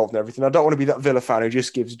 getting involved in everything. I don't want to be that Villa fan who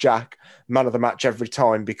just gives Jack man of the match every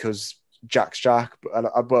time because Jack's Jack.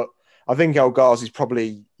 But I think El Ghazi's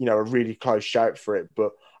probably, a really close shout for it.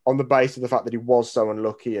 But on the basis of the fact that he was so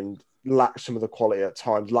unlucky and lacked some of the quality at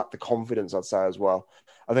times, lacked the confidence, I'd say as well,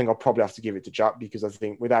 I think I'll probably have to give it to Jack, because I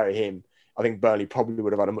think without him, I think Burnley probably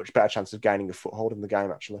would have had a much better chance of gaining a foothold in the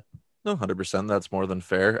game, actually. No, 100%. That's more than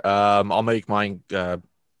fair. I'll make mine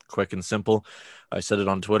quick and simple. I said it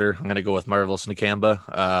on Twitter. I'm going to go with Marvelous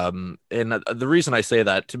Nakamba. And the reason I say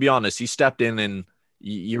that, to be honest, he stepped in and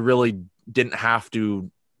you really didn't have to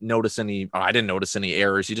notice any. I didn't notice any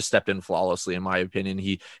errors. He just stepped in flawlessly, in my opinion.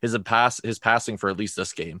 His passing for at least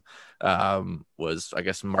this game was, I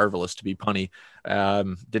guess, marvelous, to be punny.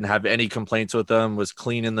 Didn't have any complaints with them. Was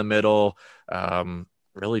clean in the middle.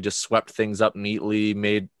 Really just swept things up neatly,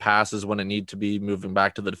 made passes when it needed to be, moving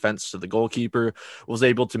back to the defense to the goalkeeper, was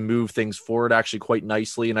able to move things forward actually quite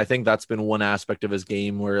nicely. And I think that's been one aspect of his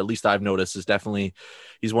game where, at least I've noticed, is definitely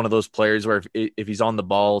he's one of those players where if he's on the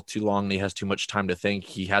ball too long and he has too much time to think,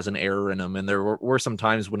 he has an error in him. And there were some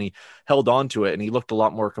times when he held on to it and he looked a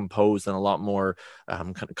lot more composed and a lot more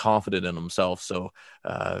kind of confident in himself. So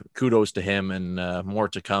kudos to him, and more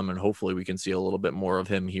to come. And hopefully we can see a little bit more of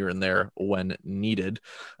him here and there when needed.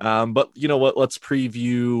 But you know what? Let's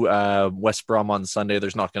preview West Brom on Sunday.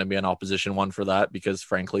 There's not going to be an opposition one for that because,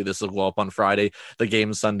 frankly, this will go up on Friday. The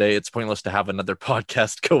game's Sunday. It's pointless to have another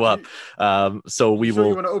podcast go up. So we will.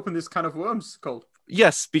 You want to open this can of worms, Cole?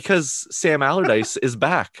 Yes, because Sam Allardyce is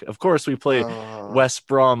back. Of course, we play West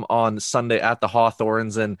Brom on Sunday at the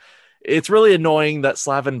Hawthorns, and it's really annoying that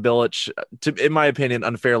Slaven Bilic, in my opinion,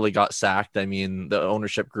 unfairly got sacked. I mean, the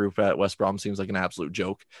ownership group at West Brom seems like an absolute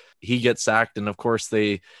joke. He gets sacked, and of course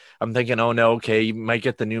I'm thinking, oh no, okay, you might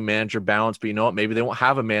get the new manager bounce, but you know what? Maybe they won't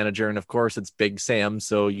have a manager, and of course it's Big Sam,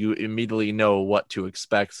 so you immediately know what to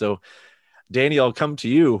expect. So, Danny, I'll come to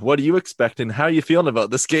you. What are you expecting? How are you feeling about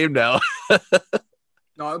this game now?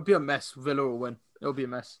 No, it'll be a mess. Villa will win. It'll be a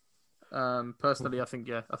mess. Personally, I think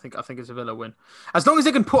it's a Villa win. As long as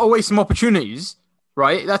they can put away some opportunities,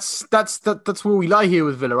 right? That's where we lie here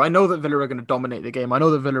with Villa. I know that Villa are going to dominate the game. I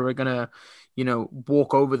know that Villa are going to,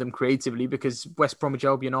 walk over them creatively because West Bromwich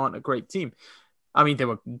Albion aren't a great team. I mean, they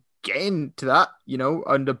were getting to that,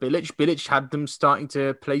 under Bilic. Bilic had them starting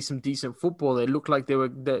to play some decent football. They looked like they were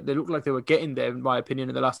getting there, in my opinion,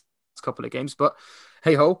 in the last couple of games. But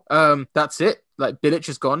hey ho, that's it. Like, Bilic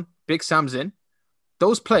is gone. Big Sam's in.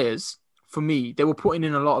 Those players, for me, they were putting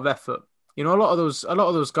in a lot of effort. A lot of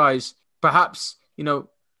those guys, perhaps,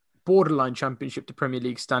 borderline Championship to Premier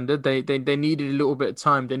League standard. They needed a little bit of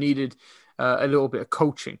time. They needed a little bit of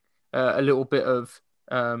coaching, a little bit of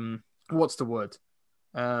what's the word?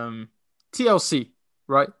 TLC,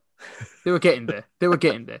 right? They were getting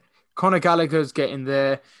there. Conor Gallagher's getting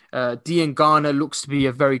there. Dean Garner looks to be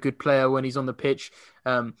a very good player when he's on the pitch.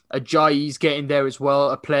 Ajayi's getting there as well,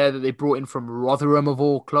 a player that they brought in from Rotherham of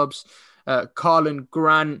all clubs. Carlin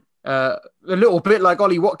Grant, a little bit like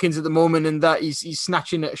Ollie Watkins at the moment, in that he's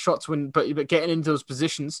snatching at shots but getting into those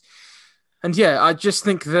positions. And yeah, I just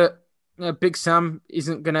think that Big Sam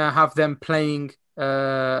isn't going to have them playing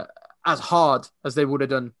as hard as they would have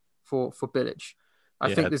done for Bilic.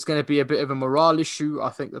 I think there's going to be a bit of a morale issue. I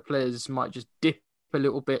think the players might just dip a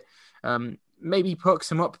little bit. Maybe perks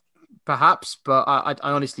them up, perhaps, but I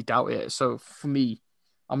honestly doubt it. So for me,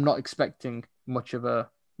 I'm not expecting much of a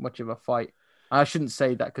fight. I shouldn't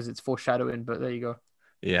say that because it's foreshadowing, but there you go.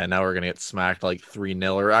 Yeah, now we're gonna get smacked like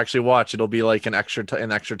 3-0, or actually, watch, it'll be like an extra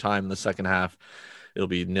time in the second half. It'll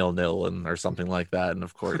be 0-0 and or something like that. And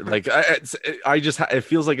of course, like it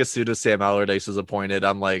feels like as soon as Sam Allardyce is appointed,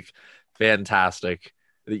 I'm like, fantastic.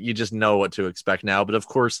 You just know what to expect now. But of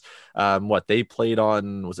course, what they played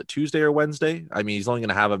on, was it Tuesday or Wednesday? I mean, he's only going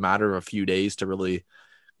to have a matter of a few days to really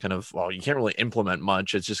you can't really implement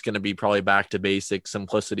much. It's just going to be probably back to basic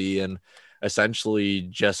simplicity and essentially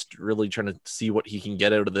just really trying to see what he can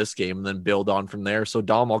get out of this game and then build on from there. So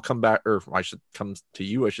Dom, I'll come back, or I should come to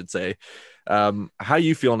you, I should say. How are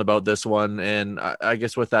you feeling about this one? And I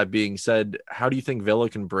guess with that being said, how do you think Villa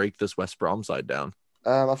can break this West Brom side down?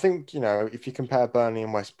 I think, if you compare Burnley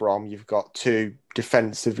and West Brom, you've got two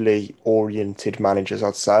defensively oriented managers,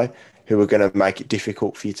 I'd say, who are going to make it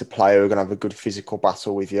difficult for you to play, who are going to have a good physical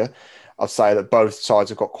battle with you. I'd say that both sides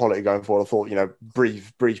have got quality going forward. I thought,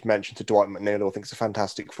 brief mention to Dwight McNeil, who I think is a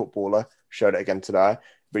fantastic footballer, showed it again today.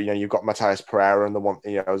 But, you've got Matheus Pereira and the one,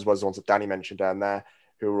 as well as the ones that Danny mentioned down there,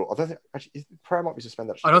 who I don't think, actually, Pereira might be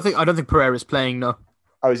suspended. Actually. I don't think Pereira's playing, no.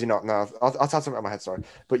 Oh, is he not? No, I'll have something on my head, sorry.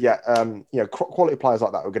 But yeah, quality players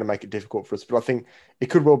like that are going to make it difficult for us. But I think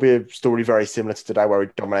it could well be a story very similar to today where we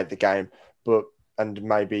dominate the game, and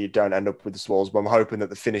maybe don't end up with the Swallows. But I'm hoping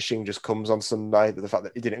that the finishing just comes on Sunday, the fact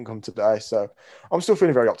that it didn't come today. So I'm still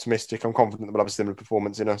feeling very optimistic. I'm confident that we'll have a similar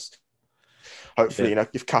performance in us. Hopefully,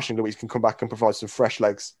 if Cash and Louise can come back and provide some fresh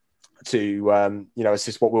legs to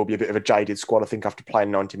assist what will be a bit of a jaded squad, I think, after playing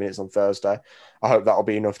 90 minutes on Thursday. I hope that'll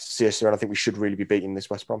be enough to see us through, and I think we should really be beating this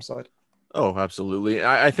West Brom side. Oh, absolutely.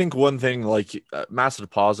 I think one thing, like massive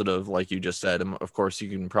positive, like you just said, and of course you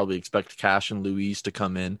can probably expect Cash and Louise to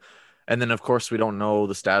come in. And then, of course, we don't know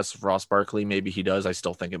the status of Ross Barkley. Maybe he does. I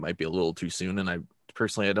still think it might be a little too soon. And I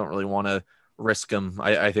don't really want to risk him.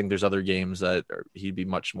 I think there's other games that he'd be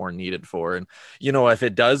much more needed for. And, if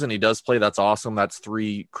it does and he does play, that's awesome. That's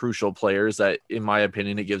three crucial players that, in my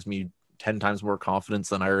opinion, it gives me 10 times more confidence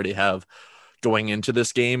than I already have going into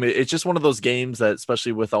this game. It's just one of those games that,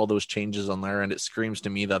 especially with all those changes on there, and it screams to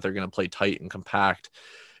me that they're going to play tight and compact.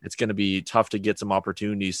 It's going to be tough to get some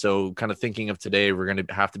opportunities. So kind of thinking of today, we're going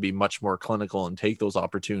to have to be much more clinical and take those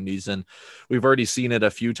opportunities. And we've already seen it a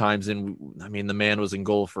few times. And I mean, the man was in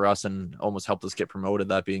goal for us and almost helped us get promoted,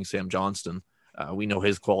 that being Sam Johnston. We know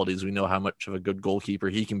his qualities. We know how much of a good goalkeeper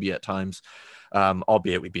he can be at times,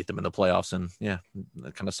 albeit we beat them in the playoffs. And yeah,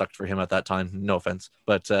 it kind of sucked for him at that time. No offense.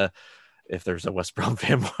 But if there's a West Brom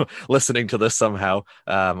fan listening to this somehow,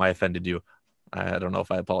 I offended you. I don't know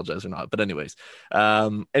if I apologize or not, but anyways,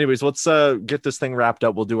 let's get this thing wrapped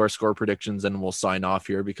up. We'll do our score predictions and we'll sign off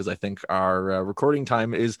here because I think our recording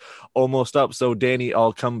time is almost up. So Danny,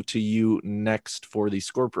 I'll come to you next for the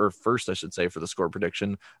score, or first I should say, for the score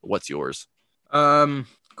prediction. What's yours? God,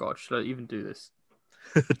 should I even do this?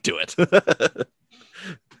 Do it.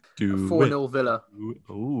 4-0 Villa.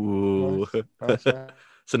 Ooh. Nice.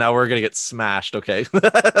 So now we're gonna get smashed. Okay.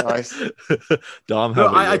 Nice. Dom,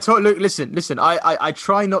 No, listen. I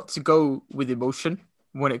try not to go with emotion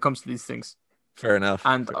when it comes to these things. Fair enough.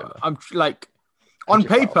 And I'm like, on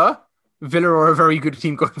paper, Villa are a very good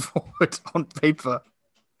team going forward. On paper,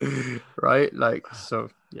 right? Like, so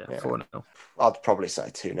yeah. 4-0. I'd probably say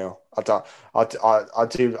 2-0. I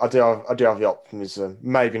do have the optimism.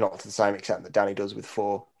 Maybe not to the same extent that Danny does with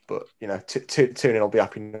 4. But, 2-0 will be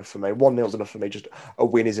happy enough for me. 1-0 is enough for me. Just a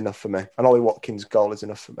win is enough for me. And Ollie Watkins' goal is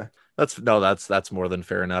enough for me. That's more than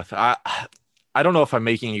fair enough. I don't know if I'm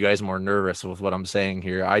making you guys more nervous with what I'm saying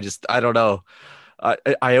here. I don't know.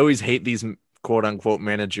 I always hate these quote unquote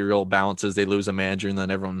managerial balances. They lose a manager and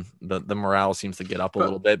then everyone, the morale seems to get up a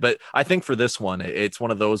little bit. But I think for this one, it's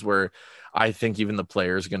one of those where I think even the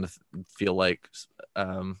players are going to feel like,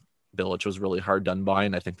 Bilic was really hard done by,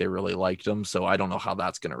 and I think they really liked him. So I don't know how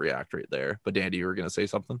that's going to react right there. But Dandy, you were going to say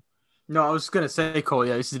something? No, I was going to say, Cole.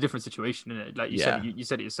 Yeah, this is a different situation, isn't it? Like you said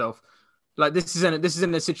it yourself. Like this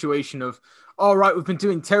isn't a situation of, all right, we've been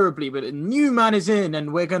doing terribly, but a new man is in,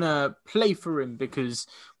 and we're going to play for him because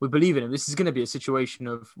we believe in him. This is going to be a situation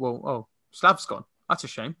of, Slav's gone. That's a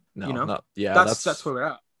shame. That's where we're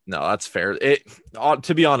at. No, that's fair.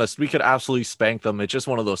 To be honest, we could absolutely spank them. It's just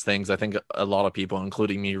one of those things. I think a lot of people,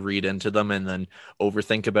 including me, read into them and then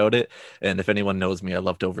overthink about it. And if anyone knows me, I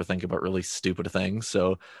love to overthink about really stupid things.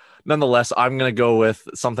 So nonetheless, I'm going to go with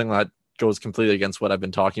something that goes completely against what I've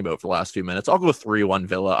been talking about for the last few minutes. I'll go 3-1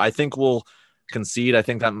 Villa. I think we'll concede. I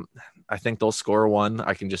think they'll score 1.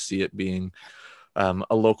 I can just see it being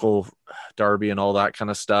a local derby and all that kind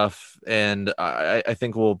of stuff. And I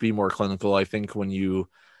think we'll be more clinical. I think when you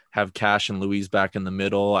have Cash and Luiz back in the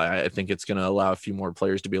middle, I think it's going to allow a few more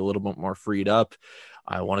players to be a little bit more freed up.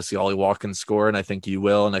 I want to see Ollie Watkins score, and I think you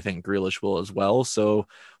will, and I think Grealish will as well. So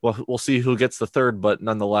we'll see who gets the third, but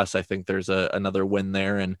nonetheless, I think there's another win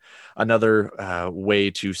there and another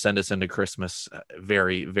way to send us into Christmas.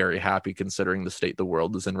 Very, very happy considering the state the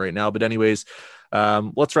world is in right now. But anyways,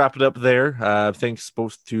 let's wrap it up there. Thanks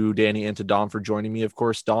both to Danny and to Dom for joining me. Of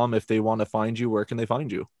course, Dom, if they want to find you, where can they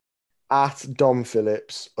find you? At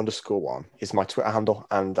DomPhillips_1 is my Twitter handle,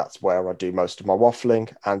 and that's where I do most of my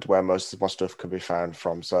waffling and where most of my stuff can be found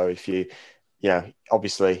from. So if you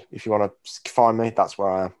obviously, if you want to find me, that's where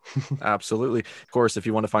I am. Absolutely. Of course, if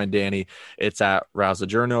you want to find Danny, it's at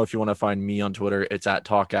Razajourno. If you want to find me on Twitter, it's at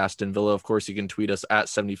Talk Aston Villa. Of course, you can tweet us at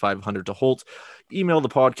 7500 to Holt. Email the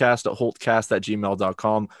podcast at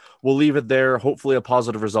holtcast@gmail.com. We'll leave it there. Hopefully a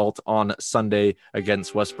positive result on Sunday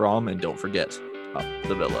against West Brom. And don't forget, up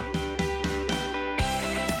the Villa.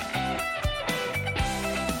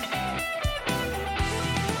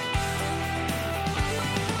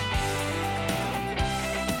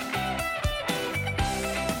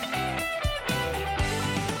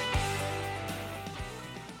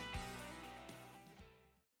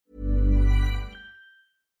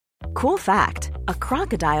 Cool fact, a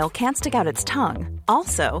crocodile can't stick out its tongue.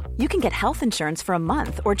 Also, you can get health insurance for a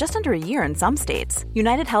month or just under a year in some states.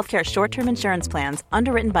 United Healthcare short-term insurance plans,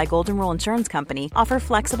 underwritten by Golden Rule Insurance Company, offer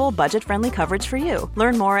flexible, budget-friendly coverage for you.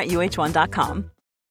 Learn more at uh1.com.